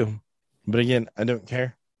to do. But again, I don't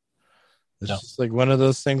care. It's just like one of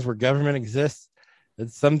those things where government exists.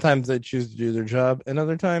 That sometimes they choose to do their job, and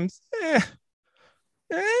other times, I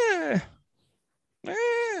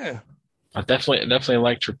definitely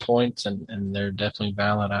liked your points, and they're definitely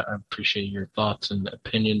valid. I appreciate your thoughts and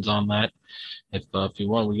opinions on that. If you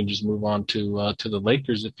want, we can just move on to the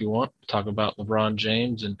Lakers if you want. Talk about LeBron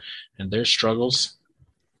James and their struggles.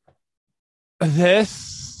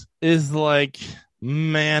 This is like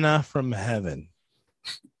manna from heaven.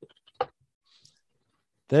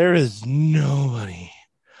 There is nobody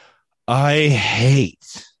I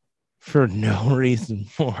hate for no reason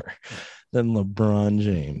more than LeBron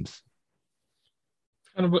James.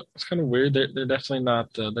 It's kind of weird. They're definitely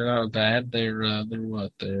not. They're not bad. They're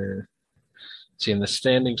what? They're in the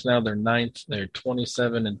standings now. They're ninth. They're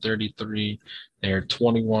 27-33. They're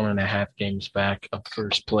 21.5 games back of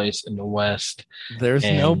first place in the West. There's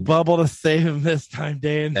no bubble to save him this time,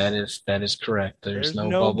 Dan. That is correct. There's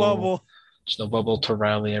no bubble. There's no bubble to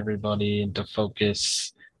rally everybody and to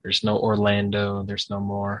focus. There's no Orlando. There's no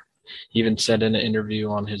more. He even said in an interview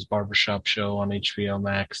on his barbershop show on HBO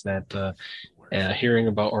Max that hearing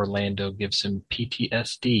about Orlando gives him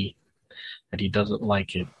PTSD, that he doesn't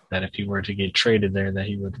like it, that if he were to get traded there, that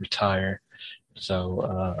he would retire.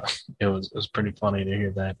 So it was pretty funny to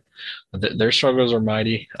hear that. Their struggles are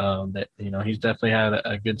mighty. That he's definitely had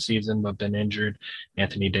a good season, but been injured.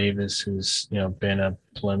 Anthony Davis, who's been a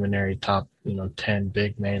preliminary top 10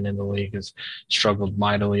 big man in the league, has struggled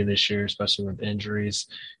mightily this year, especially with injuries.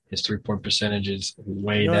 His 3-point percentage is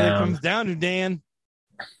way down. It comes down to, Dan.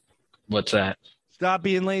 What's that? Stop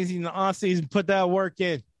being lazy in the off season. Put that work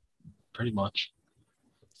in. Pretty much.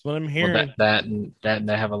 That's what I'm hearing. Well, that and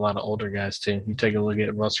they have a lot of older guys too. You take a look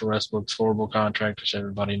at Russell Westbrook's horrible contract, which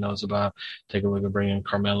everybody knows about. Take a look at bringing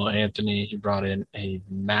Carmelo Anthony. He brought in a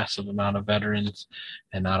massive amount of veterans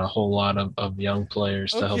and not a whole lot of young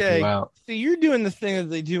players to help you out. See, you're doing the thing that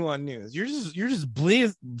they do on news. You're just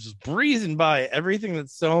breezing by everything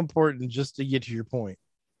that's so important just to get to your point.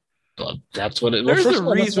 But that's what it. There's a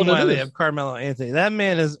reason why they have Carmelo Anthony. That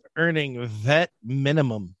man is earning vet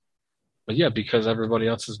minimum. But yeah, because everybody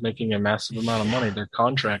else is making a massive amount of money, their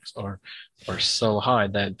contracts are so high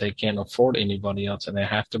that they can't afford anybody else, and they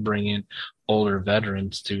have to bring in older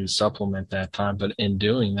veterans to supplement that time. But in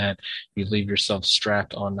doing that, you leave yourself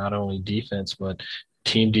strapped on not only defense, but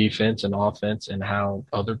team defense and offense and how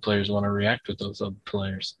other players want to react with those other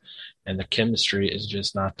players. And the chemistry is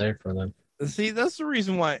just not there for them. See, that's the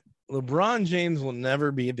reason why LeBron James will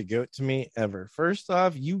never be the GOAT to me ever. First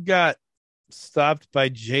off, you got stopped by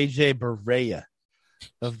JJ Barea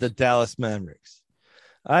of the Dallas Mavericks.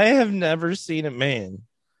 I have never seen a man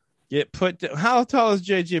get put down. How tall is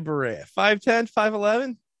JJ Barea? 5'10",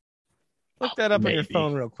 5'11"? Look that up on your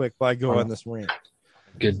phone real quick while I go on this rant.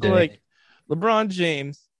 Good day. So, like, LeBron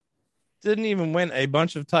James didn't even win a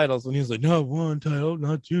bunch of titles when he was like, not one title,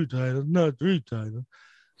 not two titles, not three titles.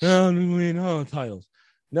 No, we win all titles.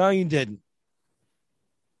 No, you didn't.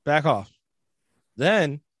 Back off.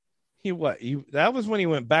 Then that was when he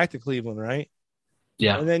went back to Cleveland, right?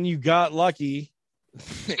 Yeah. And then you got lucky.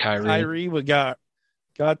 Kyrie got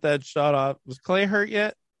that shot off. Was Clay hurt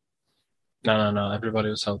yet? No. Everybody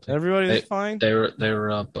was healthy. Everybody was fine. They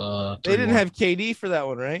were up. They didn't have KD for that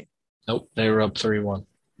one, right? Nope. They were up 3-1.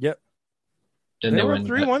 Yep. Didn't they were up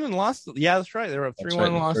 3-1 and lost. Yeah, that's right. They were up 3-1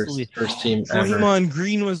 and lost the lead. First team ever. Draymond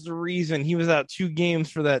Green was the reason he was out 2 games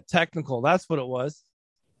for that technical. That's what it was.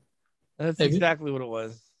 That's exactly what it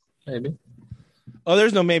was. Maybe. Oh,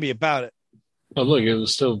 there's no maybe about it. Oh, look, it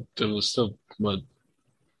was still what?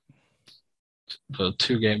 The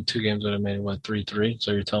two games would have made it 3-3.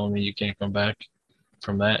 So you're telling me you can't come back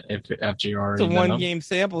from that after you already? It's a 1 game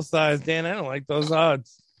sample size, Dan. I don't like those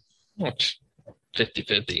odds.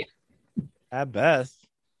 50-50 at best.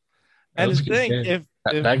 And the thing,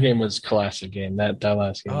 that game was a classic game. That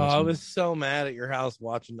last game. I was so mad at your house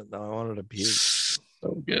watching it though. I wanted to puke.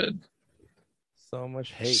 So good. So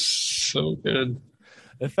much hate. So good.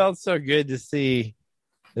 It felt so good to see.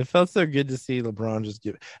 It felt so good to see LeBron just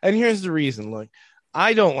give. And here's the reason. Look,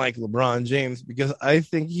 I don't like LeBron James because I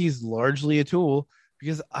think he's largely a tool.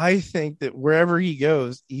 Because I think that wherever he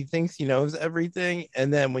goes, he thinks he knows everything.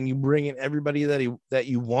 And then when you bring in everybody that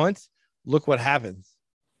you want, look what happens.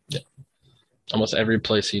 Yeah. Almost every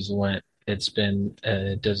place he's went, it's been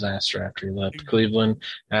a disaster after he left. Cleveland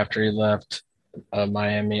after he left,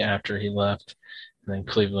 Miami after he left, and then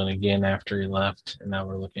Cleveland again after he left. And now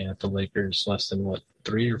we're looking at the Lakers less than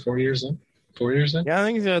 3 or 4 years in? 4 years in? Yeah, I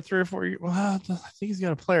think he's got 3 or 4 years. Well, I think he's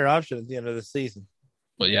got a player option at the end of the season.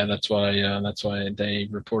 But yeah, that's why they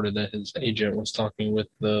reported that his agent was talking with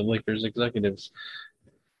the Lakers executives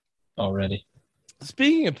already.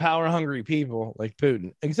 Speaking of power-hungry people like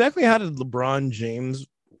Putin, exactly how did LeBron James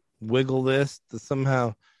wiggle this to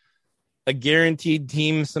somehow a guaranteed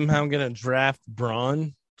team somehow going to draft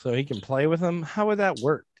Braun so he can play with him? How would that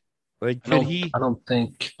work? Like, I don't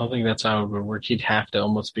think that's how it would work. He'd have to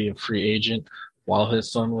almost be a free agent while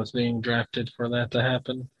his son was being drafted for that to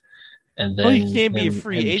happen. And then you can't be a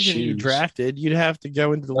free agent. You drafted. You'd have to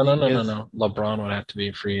go into the league. No. LeBron would have to be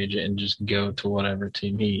a free agent and just go to whatever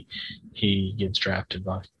team he gets drafted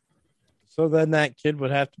by. So then that kid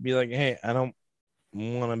would have to be like, "Hey, I don't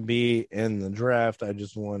want to be in the draft. I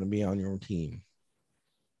just want to be on your team."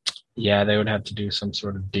 Yeah, they would have to do some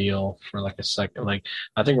sort of deal for like a second. Like,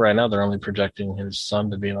 I think right now they're only projecting his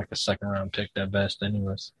son to be like a second-round pick at best,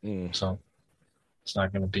 anyways. So it's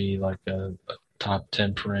not going to be like a top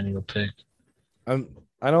 10 perennial pick.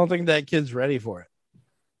 I don't think that kid's ready for it.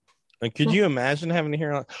 Like, could you imagine having to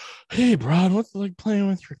hear like, "Hey, Bron, what's it like playing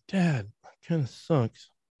with your dad? That kind of sucks.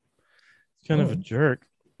 He's kind of a jerk.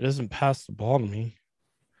 He doesn't pass the ball to me."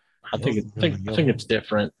 I think it's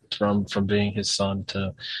different from being his son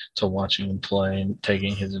to watching him play and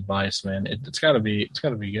taking his advice, man. It's gotta be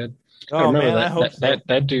good. Oh man, I hope so.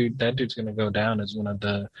 That dude's gonna go down as one of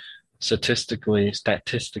the statistically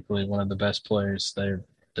one of the best players there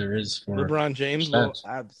is for LeBron James will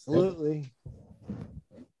absolutely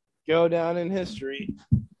go down in history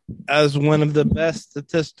as one of the best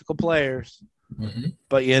statistical players. Mm-hmm.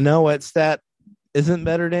 But you know what stat isn't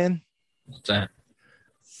better than? What's that?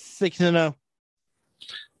 6-0.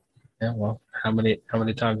 Yeah, well, how many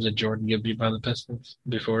times did Jordan get beat by the Pistons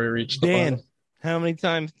before he reached the finals? How many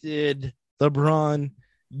times did LeBron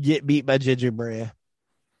get beat by JJ Barea?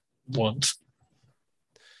 Once.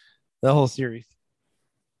 The whole series.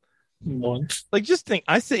 Once. Like, just think,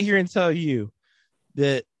 I sit here and tell you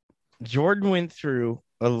that Jordan went through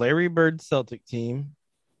a Larry Bird Celtic team.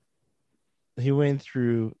 He went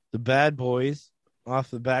through the Bad Boys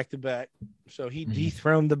off the back-to-back. So he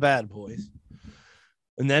dethroned the Bad Boys.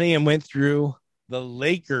 And then he went through the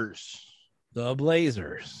Lakers, the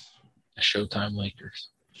Blazers. The Showtime Lakers.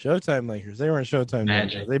 Showtime Lakers. They weren't Showtime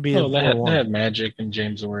Magic. Lakers. They beat they had Magic and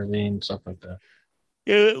James Worthy and stuff like that.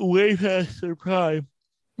 Yeah, way past their prime.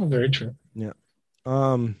 Oh, very true. Yeah.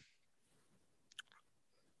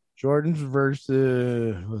 Jordan's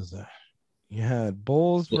versus, what was that? You had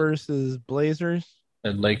Bulls versus Blazers. They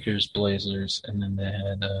had Lakers, Blazers, and then they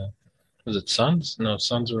had was it Suns? No,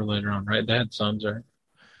 Suns were later on, right? They had Suns, right?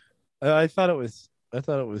 I thought it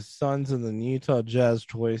was Suns and then Utah Jazz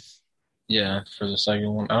twice. Yeah, for the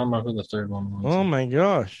second one. I don't know who the third one was. Oh my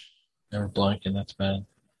gosh. They were blanking. That's bad.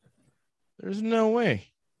 There's no way.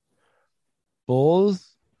 Bulls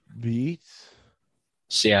beat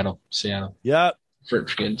Seattle. Yep.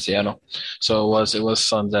 Forgetting Seattle. So it was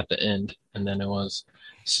Suns at the end, and then it was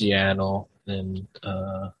Seattle, and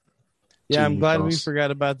yeah, I'm glad we forgot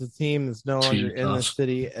about the team that's no longer in the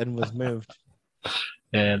city and was moved.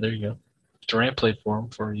 Yeah, there you go. Durant played for him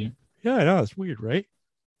for you. Yeah, I know. It's weird, right?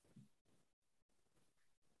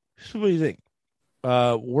 So what do you think?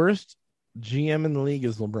 Worst GM in the league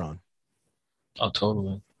is LeBron. Oh,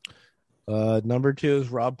 totally. Number 2 is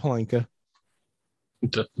Rob Pelinka.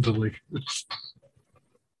 The league.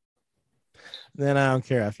 Then I don't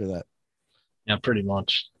care after that. Yeah, pretty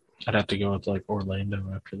much. I'd have to go with like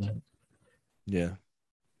Orlando after that. Yeah.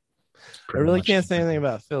 I really can't say anything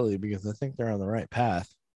about Philly because I think they're on the right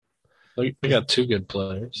path. They got 2 good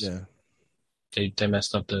players. Yeah. They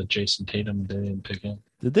messed up the Jason Tatum. They didn't pick him.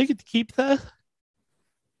 Did they get to keep that?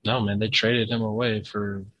 No, man. They traded him away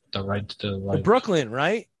for the right to like Brooklyn,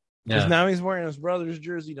 right? Because Yeah. now he's wearing his brother's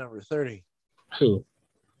jersey number 30. Who?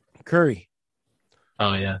 Curry.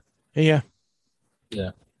 Oh yeah. Yeah.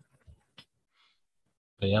 Yeah.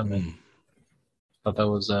 But yeah, man. Thought that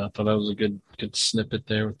was a good snippet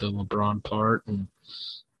there with the LeBron part and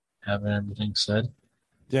having everything said.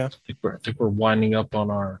 Yeah. I think we're winding up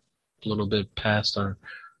on our little bit past our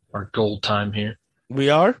goal time here. We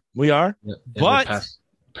are. Yeah, But we're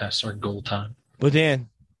past our goal time. But Dan,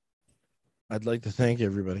 I'd like to thank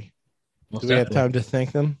everybody. Most Do we have definitely. time to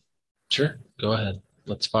thank them? Sure. Go ahead.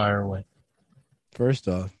 Let's fire away. First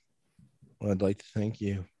off, I'd like to thank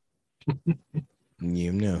you.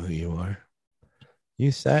 You know who you are.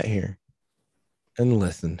 You sat here and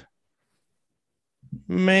listened.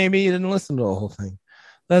 Maybe you didn't listen to the whole thing.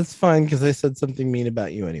 That's fine because I said something mean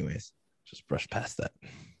about you anyways. Just brush past that.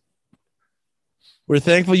 We're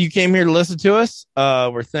thankful you came here to listen to us.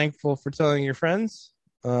 We're thankful for telling your friends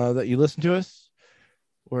that you listen to us.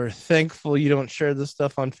 We're thankful you don't share this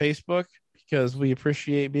stuff on Facebook because we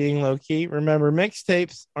appreciate being low key. Remember,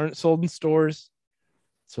 mixtapes aren't sold in stores.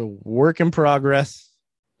 It's a work in progress.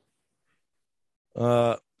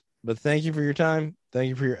 But thank you for your time. Thank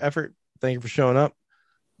you for your effort. Thank you for showing up.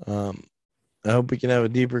 I hope we can have a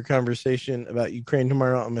deeper conversation about Ukraine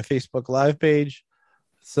tomorrow on my Facebook Live page.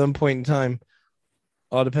 At some point in time,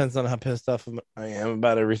 all depends on how pissed off I am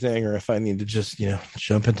about everything, or if I need to just,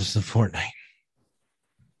 jump into some Fortnite.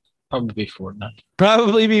 Probably be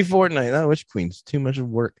Fortnite. Oh, Witch Queen's too much of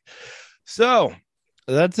work. So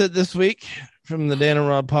that's it this week from the Dan and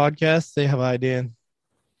Rob podcast. Say hi, Dan.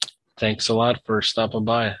 Thanks a lot for stopping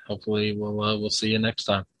by. Hopefully we'll see you next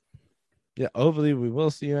time. Yeah, hopefully we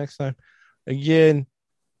will see you next time. Again,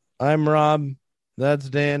 I'm Rob. That's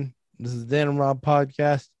Dan. This is Dan and Rob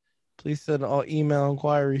podcast. Please send all email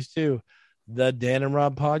inquiries to the Dan and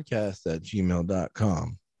Rob podcast at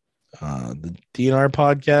gmail.com. The DNR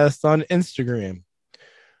podcast on Instagram.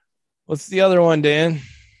 What's the other one, Dan?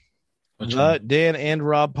 Dan and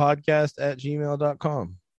Rob podcast at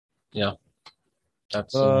gmail.com. Yeah.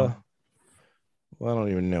 That's well, I don't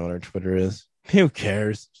even know what our Twitter is. Who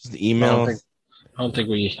cares? Just email. I don't think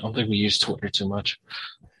we use Twitter too much.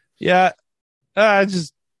 Yeah. I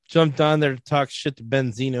just jumped on there to talk shit to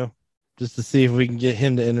Benzino just to see if we can get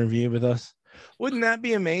him to interview with us. Wouldn't that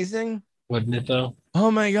be amazing? Wouldn't it though?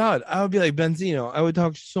 Oh my God. I would be like, Benzino, I would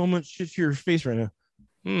talk so much shit to your face right now.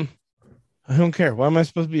 I don't care. Why am I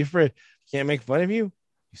supposed to be afraid? Can't make fun of you.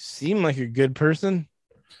 You seem like a good person.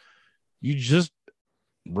 You just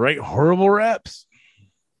write horrible raps.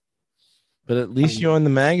 But at least you're on the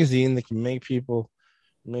magazine that can make people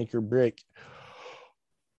make or break.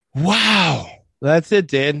 Wow. That's it,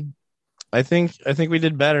 Dan. I think we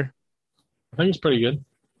did better. I think it's pretty good.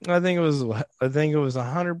 I think it was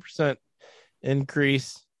 100%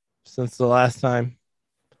 increase since the last time.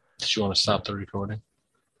 Did you want to stop the recording?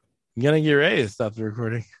 I'm gonna get ready to stop the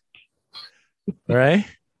recording. All right.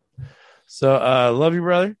 So love you,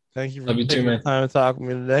 brother. Thank you for taking the time to talk with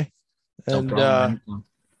me today. And no problem,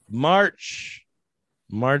 March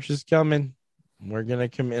is coming. We're gonna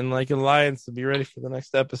come in like a lion, so be ready for the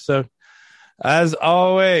next episode. As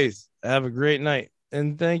always, have a great night,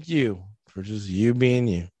 and thank you for just you being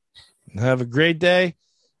you. Have a great day,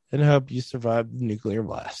 and hope you survive the nuclear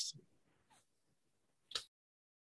blast.